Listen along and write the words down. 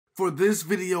For this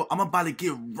video, I'm about to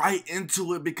get right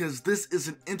into it because this is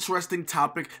an interesting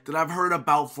topic that I've heard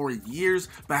about for years,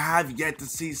 but have yet to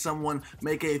see someone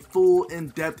make a full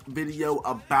in-depth video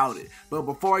about it. But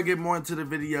before I get more into the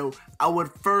video, I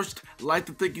would first like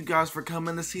to thank you guys for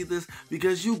coming to see this,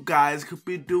 because you guys could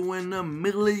be doing a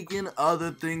million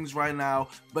other things right now,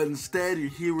 but instead you're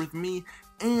here with me,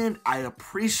 and I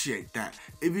appreciate that.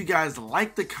 If you guys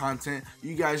like the content,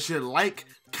 you guys should like,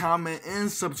 comment,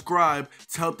 and subscribe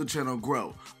to help the channel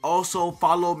grow. Also,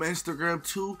 follow my Instagram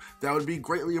too. That would be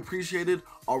greatly appreciated.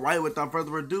 Alright, without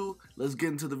further ado, let's get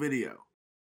into the video.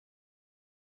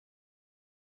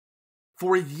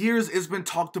 For years, it's been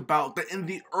talked about that in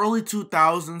the early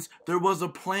 2000s, there was a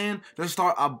plan to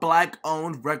start a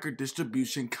black-owned record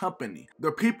distribution company.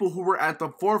 The people who were at the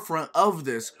forefront of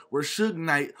this were Suge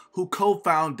Knight, who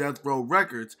co-founded Death Row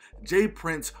Records, J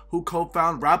Prince, who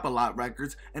co-founded Rap-A-Lot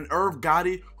Records, and Irv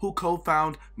Gotti, who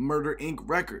co-founded Murder Inc.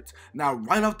 Records. Now,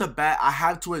 right off the bat, I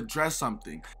have to address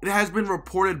something. It has been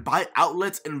reported by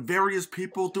outlets and various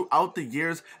people throughout the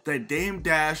years that Damon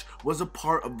Dash was a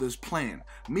part of this plan.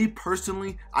 Me personally,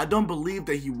 I don't believe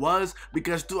that he was,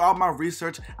 because throughout my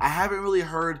research, I haven't really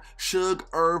heard Suge,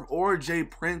 Irv, or J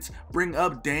Prince bring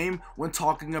up Dame when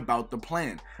talking about the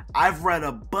plan. I've read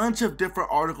a bunch of different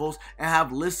articles and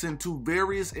have listened to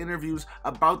various interviews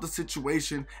about the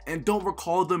situation and don't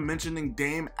recall them mentioning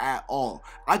Dame at all.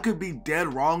 I could be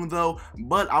dead wrong though,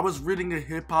 but I was reading a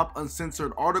Hip Hop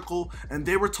Uncensored article and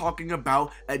they were talking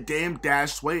about a Damon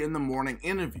Dash Sway in the Morning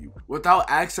interview. Without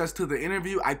access to the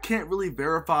interview, I can't really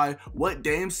verify what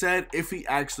Dame said if he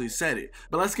actually said it.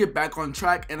 But let's get back on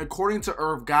track, and according to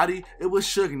Irv Gotti, it was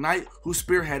Suge Knight who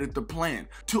spearheaded the plan.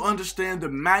 To understand the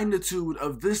magnitude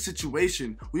of this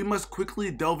situation, we must quickly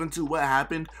delve into what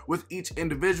happened with each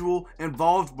individual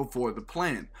involved before the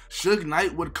plan. Suge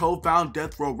Knight would co-found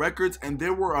Death Row Records, and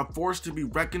they were a force to be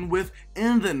reckoned with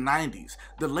in the 90s.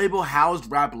 The label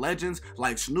housed rap legends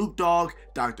like Snoop Dogg,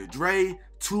 Dr. Dre,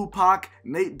 Tupac,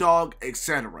 Nate Dogg,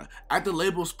 etc. At the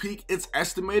label's peak, it's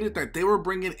estimated that they were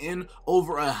bringing in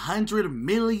over $100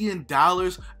 million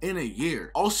in a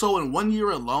year. Also, in 1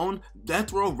 year alone,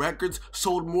 Death Row Records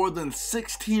sold more than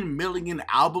 16 million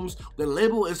albums. The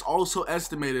label is also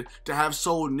estimated to have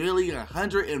sold nearly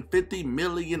 150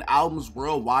 million albums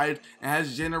worldwide and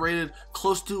has generated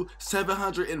close to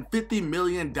 $750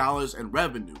 million in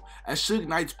revenue. At Suge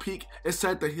Knight's peak, it's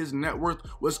said that his net worth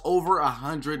was over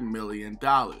 $100 million.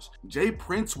 J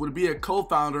Prince would be a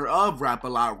co-founder of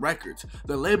Rap-A-Lot Records.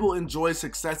 The label enjoyed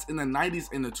success in the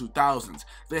 90s and the 2000s.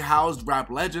 They housed rap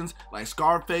legends like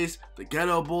Scarface, the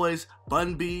Ghetto Boys,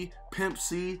 Bun B, Pimp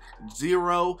C,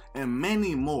 Zero, and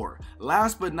many more.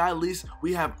 Last but not least,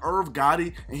 we have Irv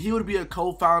Gotti, and he would be a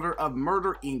co-founder of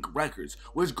Murder Inc. Records,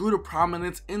 which grew to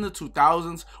prominence in the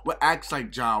 2000s with acts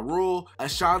like Ja Rule,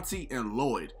 Ashanti, and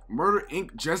Lloyd. Murder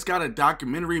Inc. just got a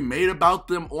documentary made about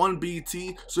them on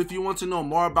BT, so if you want to know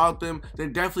more about them,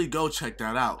 then definitely go check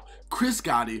that out. Chris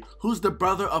Gotti, who's the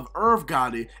brother of Irv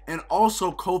Gotti and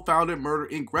also co-founded Murder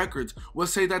Inc. Records, will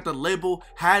say that the label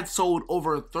had sold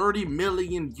over 30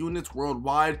 million units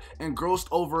worldwide and grossed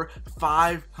over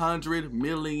 $500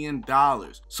 million.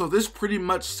 So this pretty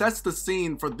much sets the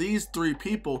scene for these three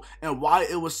people and why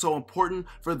it was so important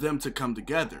for them to come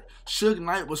together. Suge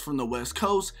Knight was from the West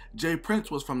Coast, J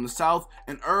Prince was from the South,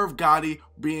 and Irv Gotti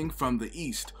being from the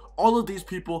East. All of these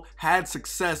people had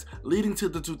success leading to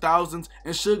the 2000s,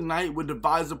 and Suge Knight would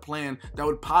devise a plan that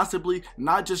would possibly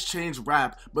not just change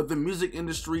rap, but the music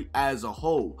industry as a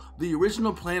whole. The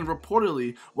original plan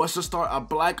reportedly was to start a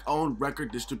black-owned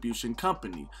record distribution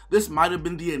company. This might have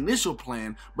been the initial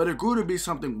plan, but it grew to be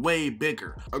something way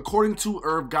bigger. According to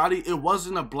Irv Gotti, it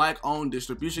wasn't a black-owned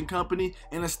distribution company,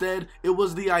 and instead, it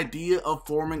was the idea of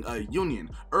forming a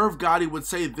union. Irv Gotti would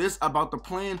say this about the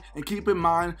plan, and keep in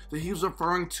mind that he was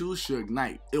referring to Suge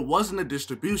Knight. It wasn't a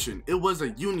distribution, it was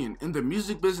a union. In the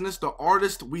music business, the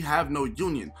artist, we have no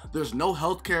union. There's no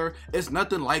healthcare, it's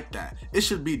nothing like that. It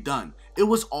should be done. It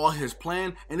was all his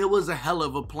plan, and it was a hell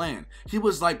of a plan. He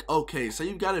was like, okay, so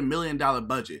you've got $1 million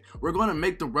budget. We're going to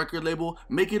make the record label,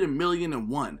 make it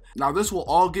 $1,000,001. Now this will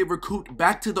all get recouped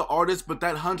back to the artist, but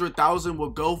that $100,000 will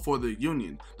go for the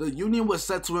union. The union was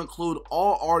set to include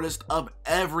all artists of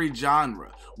every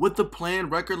genre. With the plan,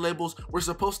 record labels were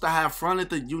supposed to have fronted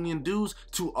the union dues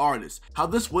to artists. How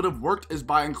this would have worked is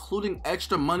by including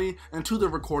extra money into the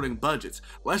recording budgets.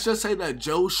 Let's just say that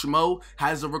Joe Schmo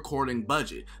has a recording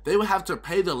budget. They would have to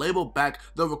pay the label back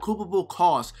the recoupable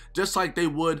costs just like they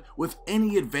would with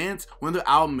any advance when their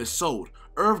album is sold.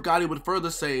 Irv Gotti would further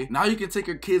say, now you can take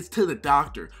your kids to the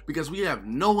doctor because we have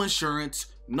no insurance,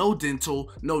 no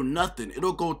dental, no nothing.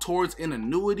 It'll go towards an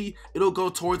annuity, it'll go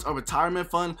towards a retirement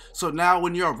fund. So now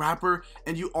when you're a rapper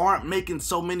and you aren't making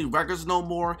so many records no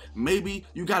more, maybe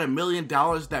you got $1 million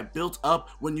that built up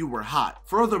when you were hot.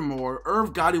 Furthermore,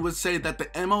 Irv Gotti would say that the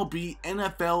MLB,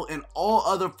 NFL, and all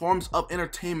other forms of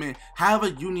entertainment have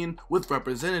a union with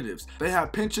representatives. They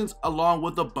have pensions along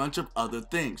with a bunch of other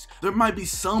things. There might be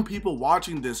some people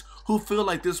watching this who feel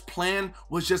like this plan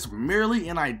was just merely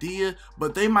an idea,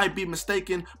 but they might be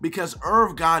mistaken, because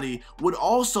Irv Gotti would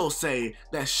also say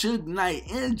that Suge Knight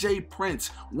and Jay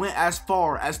Prince went as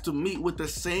far as to meet with the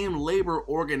same labor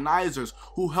organizers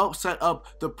who helped set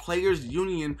up the Players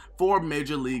Union for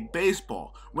Major League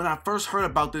Baseball. When I first heard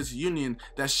about this union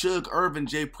that Suge, Irv, and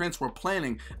Jay Prince were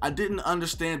planning, I didn't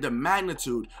understand the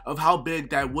magnitude of how big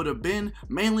that would have been,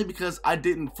 mainly because I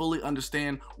didn't fully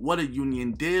understand what a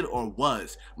union did or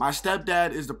was. My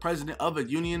stepdad is the president of a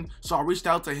union, so I reached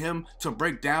out to him to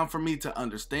break down for me to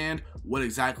understand what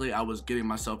exactly I was getting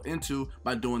myself into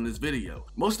by doing this video.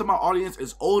 Most of my audience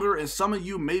is older, and some of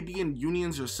you may be in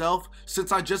unions yourself.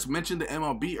 Since I just mentioned the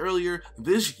MLB earlier,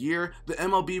 this year the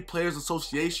MLB Players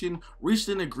Association reached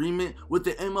an agreement with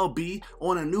the MLB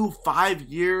on a new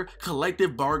 5-year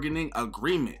collective bargaining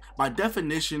agreement. By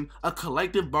definition, a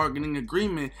collective bargaining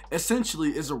agreement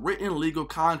essentially is a written legal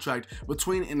contract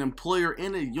between an employer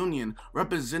and a union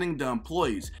representing the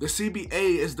employees. The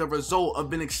CBA is the result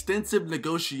of an extensive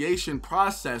negotiation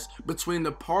process between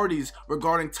the parties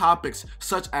regarding topics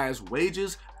such as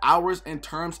wages, hours, and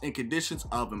terms and conditions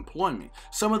of employment.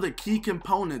 Some of the key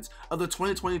components of the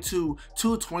 2022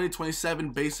 to 2027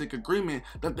 basic agreement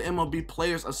that the MLB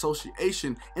Players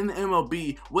Association and the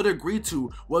MLB would agree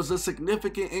to was a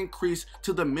significant increase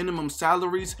to the minimum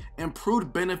salaries,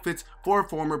 improved benefits for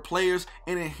former players,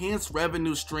 and enhanced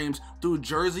revenue streams through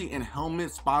jersey and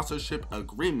helmet sponsorship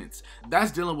agreements.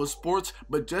 That's dealing with sports,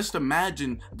 but just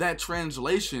imagine that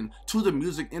translation to the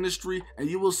music industry and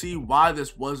you will see why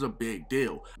this was a big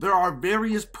deal. There are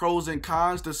various pros and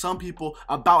cons to some people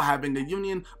about having a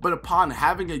union, but upon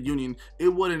having a union, it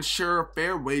would ensure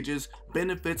fair wages,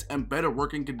 benefits, and better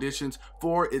working conditions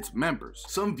for its members.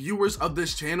 Some viewers of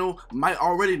this channel might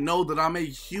already know that I'm a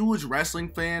huge wrestling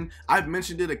fan. I've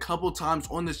mentioned it a couple times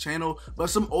on this channel, but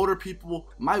some older people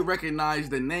might recognize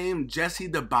the name Jesse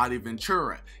the Body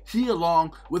Ventura. He,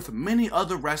 along with many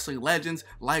other wrestling legends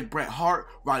like Bret Hart,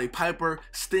 Roddy Piper,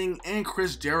 Sting, and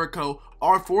Chris Jericho,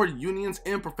 are for unions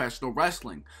in professional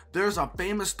wrestling. There's a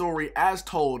famous story as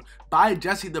told by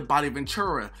Jesse the Body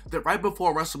Ventura that right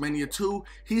before WrestleMania 2,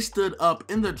 he stood up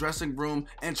in the dressing room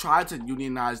and tried to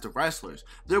unionize the wrestlers.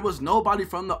 There was nobody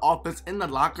from the office in the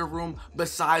locker room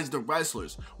besides the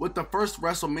wrestlers. With the first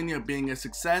WrestleMania being a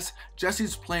success,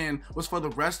 Jesse's plan was for the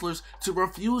wrestlers to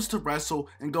refuse to wrestle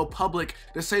and go public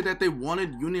to say that they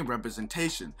wanted union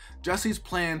representation. Jesse's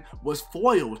plan was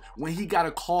foiled when he got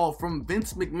a call from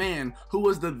Vince McMahon, who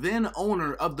was the then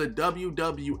owner of the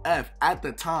WWF at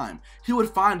the time. He would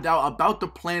find out about the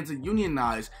plan to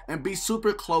unionize and be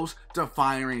super close to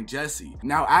firing Jesse.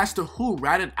 Now, as to who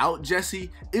ratted out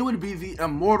Jesse, it would be the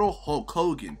immortal Hulk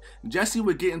Hogan. Jesse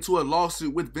would get into a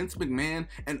lawsuit with Vince McMahon,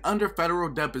 and under federal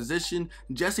deposition,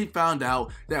 Jesse found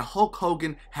out that Hulk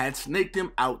Hogan had snaked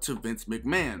him out to Vince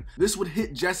McMahon. This would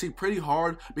hit Jesse pretty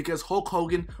hard because Hulk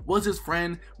Hogan was his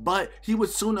friend, but he would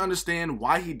soon understand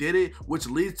why he did it, which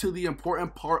leads to the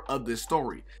important part of this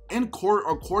story. In court,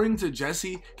 according to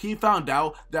Jesse, he found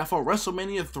out that for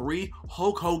WrestleMania 3,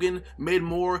 Hulk Hogan made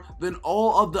more than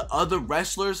all of the other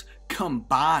wrestlers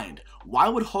combined. Why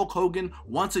would Hulk Hogan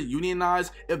want to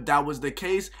unionize if that was the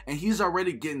case and he's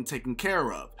already getting taken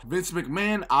care of? Vince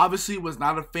McMahon obviously was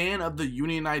not a fan of the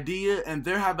union idea, and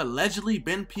there have allegedly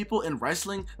been people in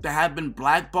wrestling that have been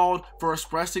blackballed for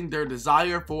expressing their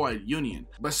desire for a union.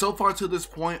 But so far to this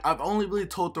point, I've only really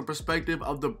told the perspective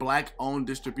of the black-owned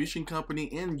distribution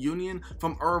company and union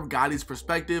from Irv Gotti's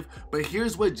perspective, but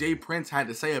here's what Jay Prince had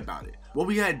to say about it. What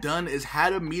we had done is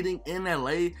had a meeting in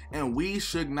LA, and we,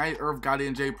 Suge Knight, Irv Gotti,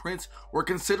 and Jay Prince were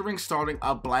considering starting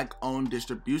a black-owned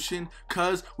distribution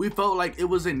because we felt like it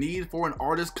was a need for an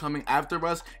artist coming after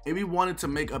us, and we wanted to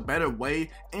make a better way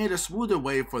and a smoother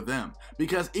way for them.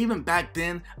 Because even back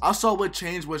then, I saw what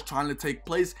change was trying to take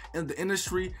place in the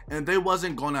industry, and they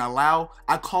wasn't going to allow,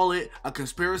 I call it a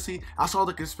conspiracy. I saw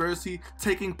the conspiracy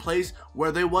taking place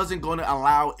where they wasn't going to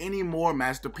allow any more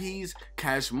Master P's,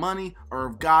 Cash Money,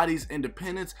 Irv Gotti's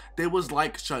independence. They was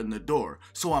like shutting the door.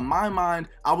 So in my mind,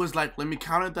 I was like, let me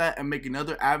counter that and make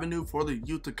another avenue for the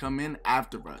youth to come in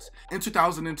after us. In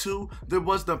 2002, there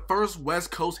was the first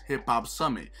West Coast Hip Hop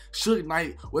Summit. Suge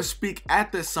Knight would speak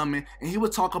at this summit, and he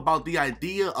would talk about the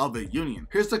idea of a union.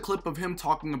 Here's the clip of him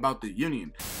talking about the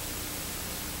union.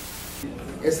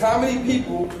 is how many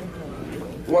people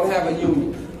want to have a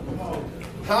union?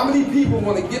 How many people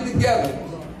want to get together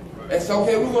and say,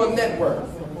 okay, we're going to network.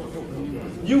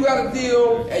 You got a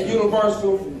deal at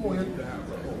Universal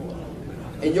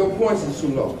and your points is too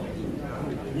low.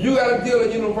 You got a deal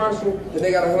at Universal and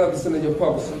they got 100% of your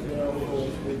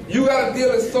publishing. You got a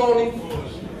deal at Sony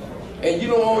and you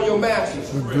don't own your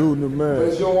masters, but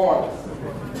it's your artist.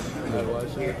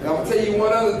 And I'm going to tell you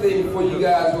one other thing before you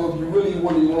guys go, if you really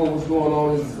want to know what's going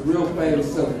on, it's real plain and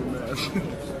simple.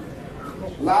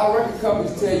 A lot of record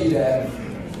companies tell you that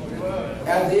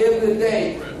at the end of the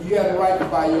day, you have the right to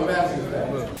buy your masters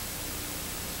back.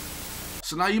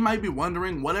 So now you might be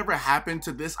wondering whatever happened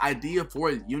to this idea for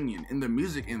a union in the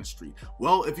music industry.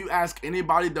 Well, if you ask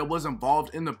anybody that was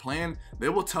involved in the plan, they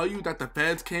will tell you that the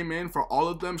feds came in for all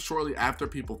of them shortly after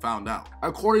people found out.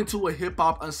 According to a Hip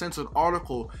Hop Uncensored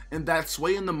article, in that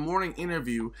Sway in the Morning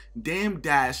interview, Damon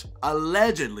Dash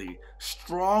allegedly,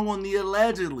 strong on the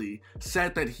allegedly,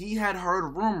 said that he had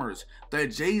heard rumors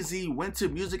that Jay-Z went to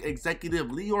music executive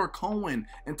Leor Cohen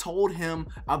and told him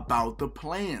about the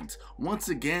plans. Once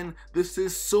again, this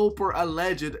is super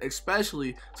alleged,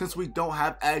 especially since we don't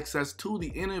have access to the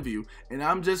interview, and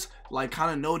I'm just like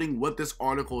kind of noting what this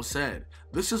article said.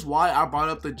 This is why I brought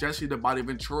up the Jesse the Body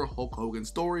Ventura Hulk Hogan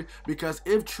story, because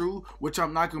if true, which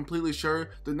I'm not completely sure,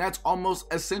 then that's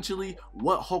almost essentially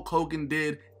what Hulk Hogan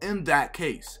did in that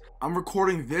case. I'm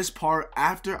recording this part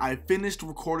after I finished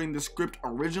recording the script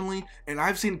originally, and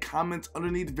I've seen comments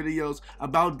underneath videos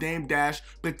about Damon Dash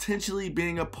potentially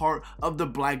being a part of the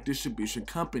Black Distribution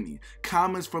Company.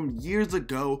 Comments from years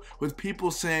ago with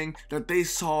people saying that they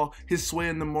saw his Sway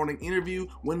in the Morning interview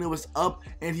when it was up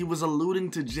and he was alluding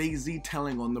to Jay-Z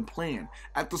telling on the plan.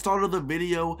 At the start of the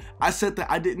video, I said that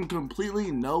I didn't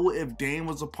completely know if Dame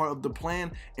was a part of the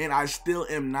plan, and I still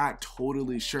am not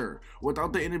totally sure.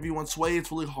 Without the interview on Sway,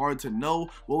 it's really hard to know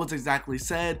what was exactly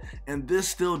said, and this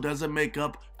still doesn't make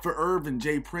up for Irv and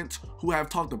Jay Prince, who have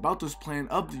talked about this plan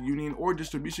of the union or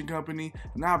distribution company,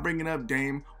 not bringing up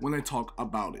Dame when they talk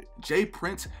about it. Jay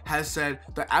Prince has said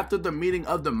that after the meeting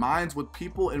of the minds with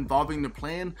people involving the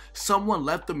plan, someone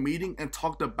left the meeting and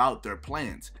talked about their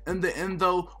plans. In the end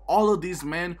though, all of these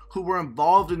men who were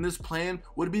involved in this plan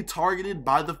would be targeted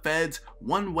by the feds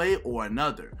one way or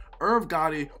another. Irv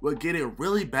Gotti would get it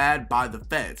really bad by the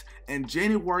feds. In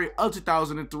January of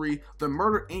 2003, the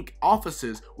Murder Inc.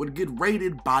 offices would get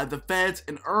raided by the feds,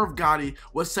 and Irv Gotti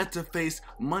was set to face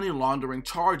money laundering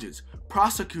charges.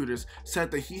 Prosecutors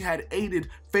said that he had aided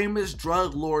famous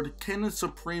drug lord Kenneth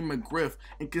Supreme McGriff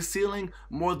in concealing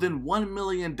more than $1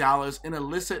 million in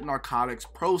illicit narcotics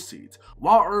proceeds.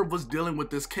 While Irv was dealing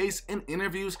with this case, in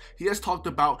interviews, he has talked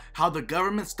about how the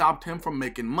government stopped him from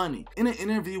making money. In an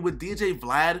interview with DJ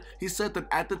Vlad, he said that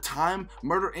at the time,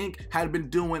 Murder Inc. had been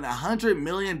doing $100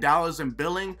 million in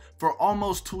billing for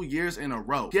almost 2 years in a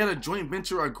row. He had a joint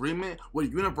venture agreement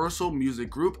with Universal Music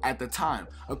Group at the time.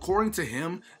 According to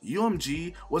him,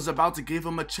 UMG was about to give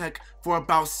him a check for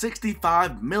about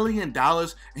 $65 million,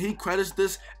 and he credits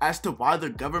this as to why the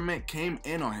government came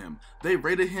in on him. They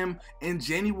raided him in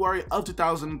January of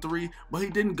 2003, but he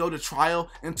didn't go to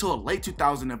trial until late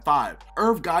 2005.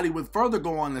 Irv Gotti would further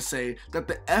go on to say that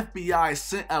the FBI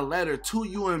sent a letter to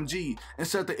UMG and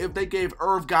said that if they gave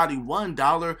Irv Gotti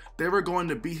 $1, they were going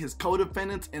to be his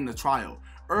co-defendants in the trial.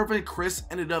 Irv and Chris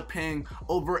ended up paying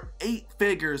over 8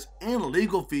 figures in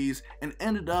legal fees and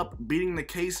ended up beating the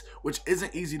case, which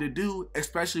isn't easy to do,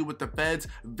 especially with the feds'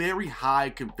 very high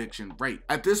conviction rate.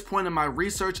 At this point in my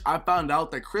research, I found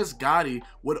out that Chris Gotti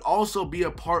would also be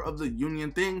a part of the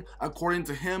union thing, according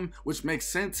to him, which makes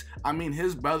sense. I mean,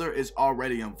 his brother is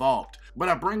already involved. But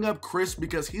I bring up Chris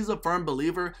because he's a firm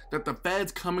believer that the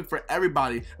feds coming for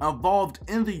everybody involved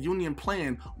in the union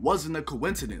plan wasn't a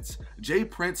coincidence. Jay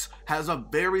Prince has a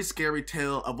very scary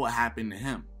tale of what happened to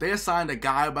him. They assigned a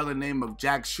guy by the name of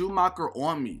Jack Schumacher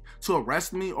on me to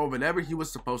arrest me or whatever he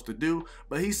was supposed to do,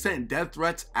 but he sent death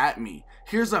threats at me.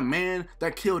 Here's a man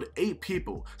that killed 8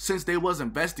 people since they was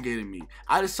investigating me.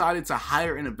 I decided to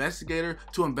hire an investigator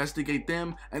to investigate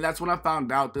them, and that's when I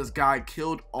found out this guy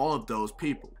killed all of those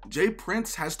people. Jay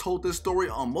Prince has told this story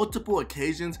on multiple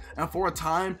occasions, and for a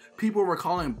time people were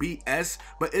calling BS,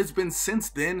 but it's been since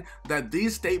then that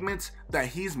these statements that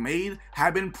he's made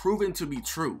have been proven to be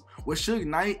true. With Suge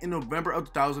Knight in November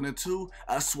of 2002,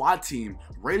 a SWAT team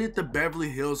raided the Beverly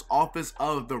Hills office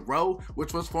of The Row,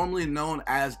 which was formerly known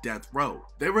as Death Row.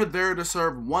 They were there to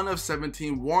serve one of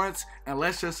 17 warrants, and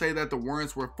let's just say that the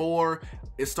warrants were 4.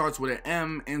 It starts with an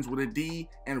M, ends with a D,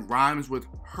 and rhymes with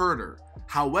herder.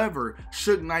 However,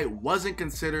 Suge Knight wasn't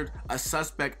considered a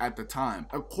suspect at the time.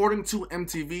 According to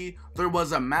MTV, there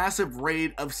was a massive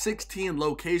raid of 16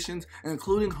 locations,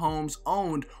 including homes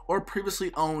owned or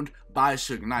previously owned by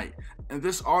Suge Knight. In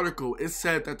this article, it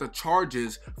said that the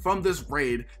charges from this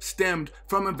raid stemmed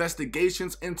from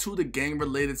investigations into the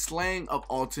gang-related slaying of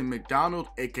Alton McDonald,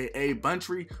 aka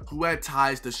Buntry, who had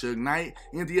ties to Suge Knight,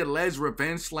 and the alleged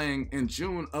revenge slaying in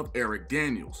June of Eric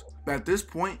Daniels. But at this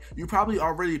point, you probably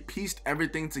already pieced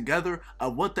everything together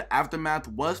of what the aftermath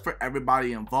was for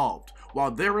everybody involved.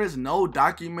 While there is no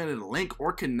documented link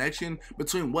or connection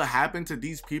between what happened to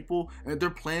these people and their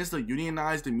plans to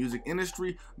unionize the music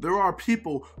industry, there are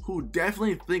people who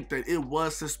definitely think that it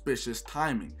was suspicious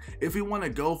timing. If we want to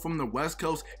go from the West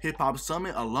Coast Hip Hop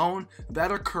Summit alone,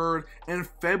 that occurred in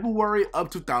February of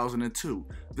 2002.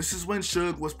 This is when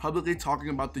Suge was publicly talking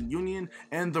about the union,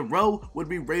 and the row would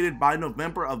be raided by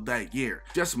November of that year.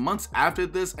 Just months after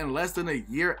this, and less than a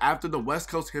year after the West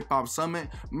Coast Hip Hop Summit,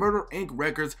 Murder Inc.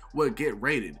 records would get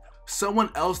raided. Someone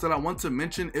else that I want to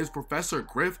mention is Professor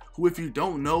Griff, who, if you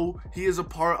don't know, he is a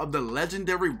part of the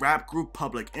legendary rap group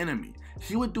Public Enemy.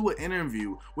 He would do an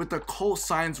interview with the Cult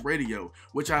Science Radio,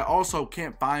 which I also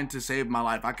can't find to save my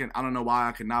life. I don't know why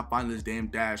I cannot find this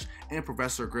Damon Dash and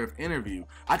Professor Griff interview.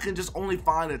 I can just only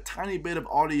find a tiny bit of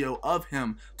audio of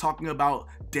him talking about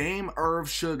Dame, Irv,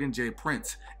 Suge, and J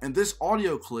Prince. In this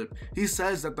audio clip, he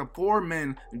says that the four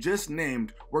men just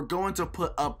named were going to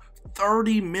put up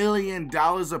 $30 million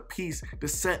a piece to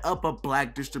set up a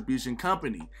black distribution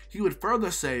company. He would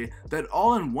further say that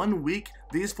all in 1 week,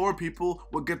 these four people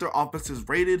would get their offices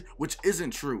raided, which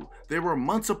isn't true. They were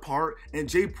months apart, and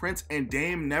J Prince and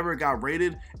Dame never got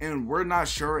raided, and we're not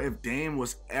sure if Dame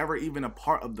was ever even a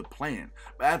part of the plan.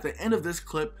 But at the end of this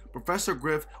clip, Professor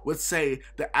Griff would say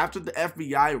that after the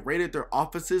FBI raided their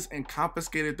offices and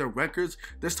confiscated their records,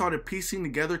 they started piecing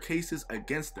together cases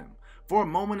against them. For a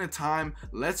moment in time,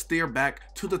 let's steer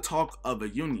back to the talk of a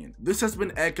union. This has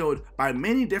been echoed by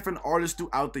many different artists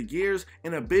throughout the years,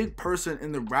 and a big person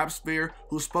in the rap sphere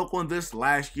who spoke on this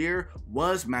last year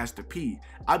was Master P.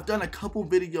 I've done a couple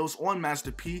videos on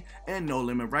Master P and No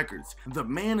Limit Records. The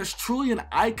man is truly an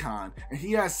icon, and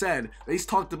he has said that he's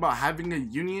talked about having a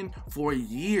union for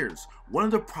years. One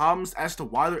of the problems as to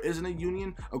why there isn't a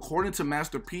union, according to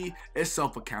Master P, is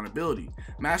self-accountability.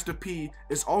 Master P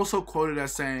is also quoted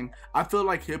as saying, "I feel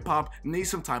like hip-hop needs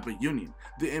some type of union.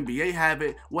 The NBA have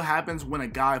it. What happens when a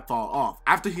guy fall off?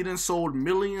 After he done sold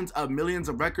millions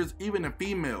of records, even a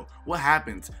female, what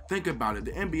happens? Think about it.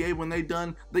 The NBA, when they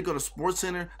done, they go to Sports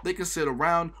Center, they can sit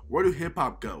around. Where do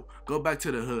hip-hop go? Go back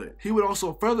to the hood." He would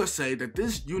also further say that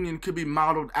this union could be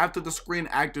modeled after the Screen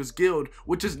Actors Guild,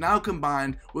 which is now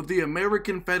combined with the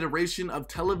American Federation of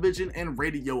Television and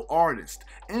Radio Artists.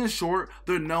 In short,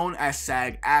 they're known as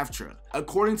SAG-AFTRA.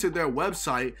 According to their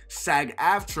website,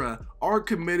 SAG-AFTRA are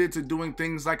committed to doing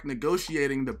things like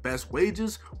negotiating the best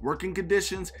wages, working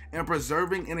conditions, and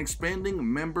preserving and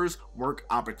expanding members' work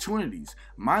opportunities.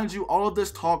 Mind you, all of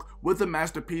this talk with the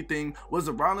Master P thing was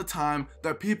around the time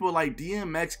that people like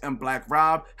DMX and Black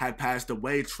Rob had passed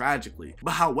away tragically.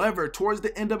 But however, towards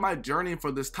the end of my journey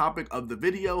for this topic of the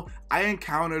video, I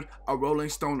encountered a Rolling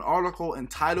Stone article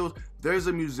entitled "There's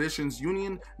a Musicians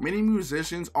Union. Many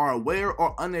musicians are aware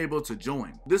or unable to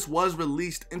join." This was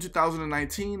released in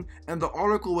 2019, and the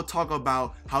article would talk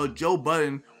about how Joe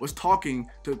Budden was talking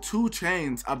to 2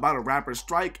 Chainz about a rapper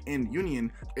strike and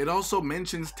union. It also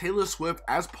mentions Taylor Swift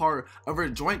as part of her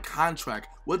joint contract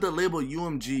with the label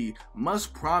UMG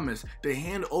must promise to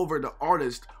hand over the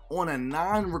artist on a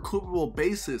non-recoupable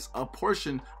basis a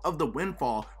portion of the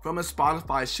windfall from his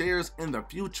Spotify shares in the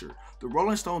future. The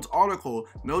Rolling Stones article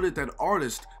noted that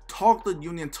artists talk the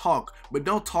union talk, but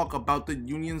don't talk about the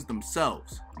unions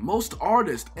themselves. Most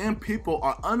artists and people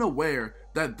are unaware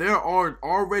that there are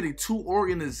already 2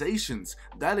 organizations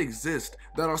that exist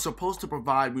that are supposed to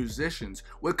provide musicians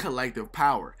with collective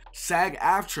power.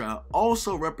 SAG-AFTRA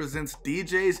also represents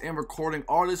DJs and recording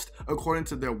artists according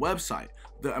to their website.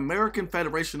 The American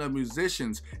Federation of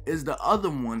Musicians is the other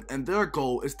one, and their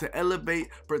goal is to elevate,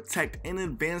 protect, and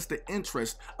advance the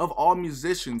interest of all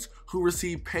musicians who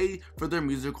receive pay for their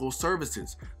musical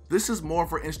services. This is more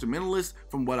for instrumentalists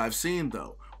from what I've seen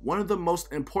though. One of the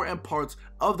most important parts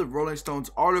of the Rolling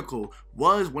Stones article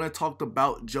was when it talked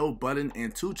about Joe Budden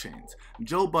and 2 Chainz.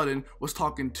 Joe Budden was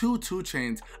talking to 2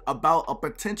 Chainz about a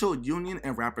potential union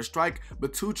and rapper strike,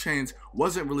 but 2 Chainz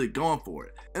wasn't really going for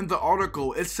it. In the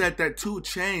article, it said that 2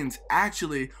 Chainz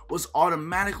actually was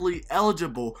automatically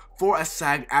eligible for a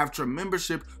SAG-AFTRA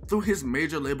membership through his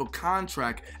major label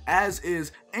contract, as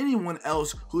is anyone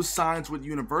else who signs with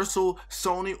Universal,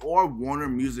 Sony, or Warner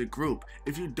Music Group.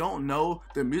 If you don't know,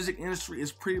 the music industry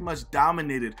is pretty much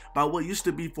dominated by what used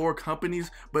to be 4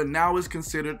 companies, but now is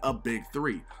considered a big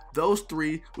 3. Those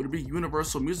 3 would be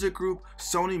Universal Music Group,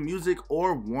 Sony Music,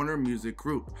 or Warner Music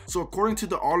Group. So according to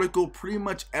the article, pretty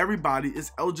much everybody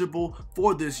is eligible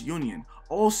for this union.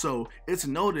 Also, it's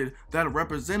noted that a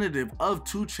representative of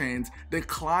 2 Chainz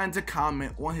declined to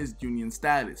comment on his union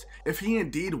status. If he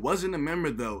indeed wasn't a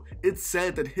member though, it's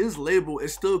said that his label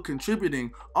is still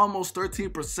contributing almost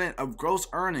 13% of gross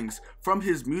earnings from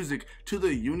his music to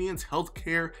the union's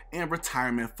healthcare and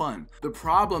retirement fund. The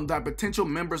problem that potential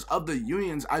members of the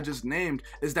unions I just named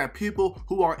is that people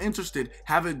who are interested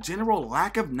have a general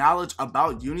lack of knowledge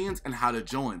about unions and how to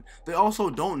join. They also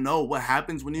don't know what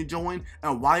happens when you join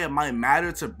and why it might matter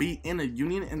to be in a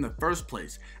union in the first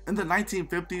place. In the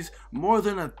 1950s, more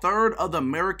than a third of the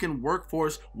American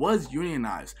workforce was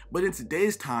unionized, but in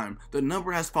today's time, the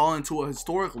number has fallen to a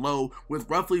historic low, with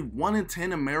roughly 1 in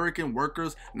 10 American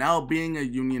workers now being a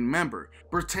union member.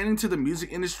 Pertaining to the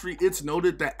music industry, it's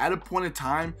noted that at a point in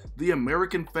time, the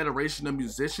American Federation of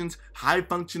Musicians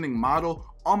high-functioning model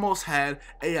almost had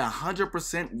a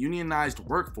 100% unionized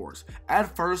workforce.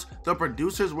 At first, the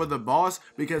producers were the boss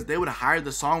because they would hire the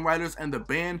songwriters and the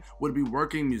band would be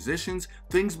working musicians.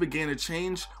 Things began to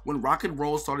change when rock and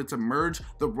roll started to merge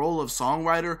the role of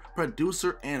songwriter,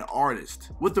 producer, and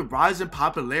artist. With the rise in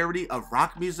popularity of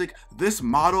rock music, this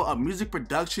model of music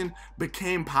production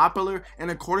became popular,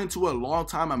 and according to a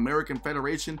longtime American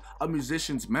Federation of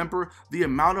Musicians member, the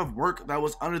amount of work that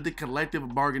was under the collective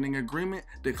bargaining agreement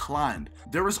declined.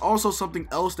 There is also something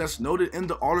else that's noted in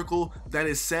the article that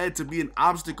is said to be an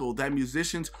obstacle that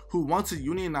musicians who want to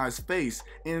unionize face,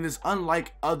 and it is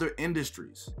unlike other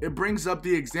industries. It brings up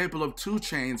the example of 2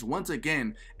 Chainz once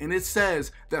again, and it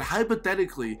says that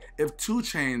hypothetically, if 2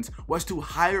 Chainz was to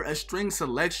hire a string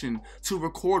selection to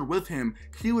record with him,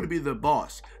 he would be the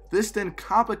boss. This then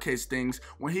complicates things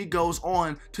when he goes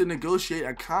on to negotiate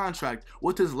a contract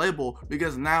with his label,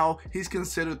 because now he's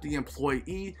considered the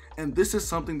employee, and this is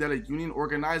something that a union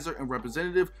organizer and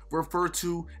representative refer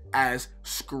to as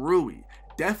screwy.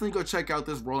 Definitely go check out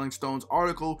this Rolling Stones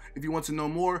article if you want to know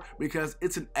more, because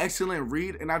it's an excellent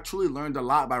read and I truly learned a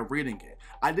lot by reading it.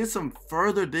 I did some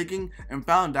further digging and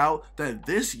found out that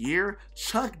this year,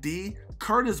 Chuck D,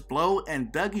 Curtis Blow,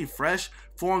 and Dougie Fresh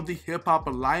formed the Hip Hop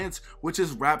Alliance, which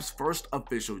is rap's first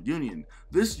official union.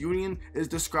 This union is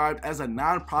described as a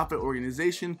non-profit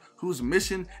organization whose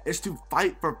mission is to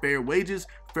fight for fair wages,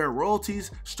 fair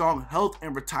royalties, strong health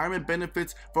and retirement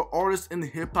benefits for artists in the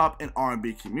hip hop and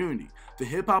R&B community. The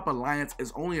Hip Hop Alliance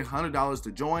is only $100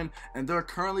 to join, and they're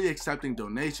currently accepting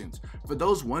donations. For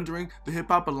those wondering, the Hip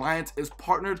Hop Alliance is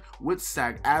partnered with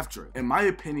SAG-AFTRA. In my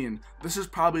opinion, this is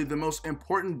probably the most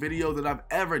important video that I've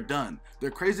ever done.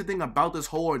 The crazy thing about this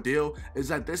whole ordeal is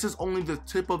that this is only the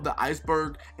tip of the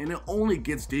iceberg, and it only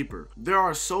gets deeper. There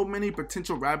are so many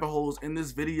potential rabbit holes in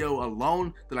this video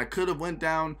alone that I could have went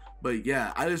down, but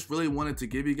yeah, I just really wanted to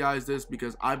give you guys this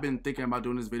because I've been thinking about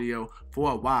doing this video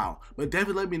for a while. But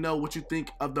definitely let me know what you think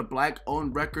of the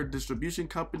black-owned record distribution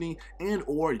company and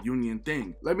or union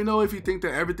thing. Let me know if you think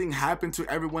that everything happened to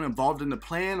everyone involved in the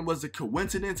plan was a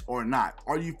coincidence or not.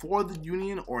 Are you for the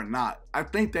union or not? I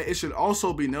think that it should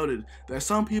also be noted that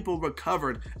some people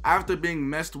recovered after being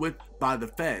messed with by the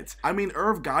feds. I mean,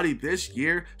 Irv Gotti this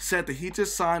year said that he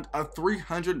just signed a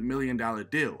 $300 million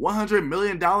deal. $100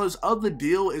 million of the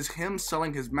deal is him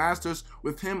selling his masters,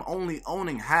 with him only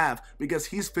owning half because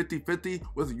he's 50-50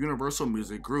 with Universal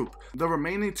Music Group. The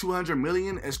remaining $200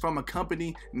 million is from a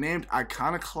company named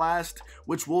Iconoclast,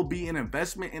 which will be an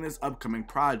investment in his upcoming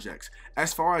projects.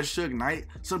 As far as Suge Knight,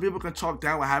 some people can chalk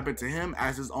down what happened to him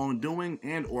as his own doing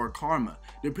and or karma.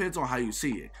 Depends on how you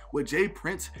see it. With Jay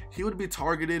Prince, he would be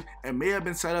targeted and may have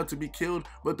been set up to be killed,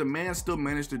 but the man still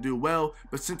managed to do well.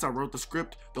 But since I wrote the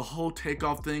script, the whole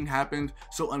Takeoff thing happened,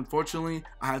 so unfortunately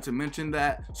I had to mention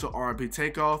that, so RIP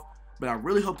Takeoff. But I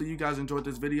really hope that you guys enjoyed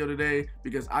this video today,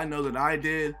 because I know that I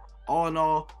did. All in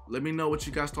all, let me know what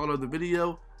you guys thought of the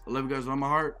video. I love you guys with all my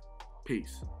heart.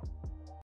 Peace.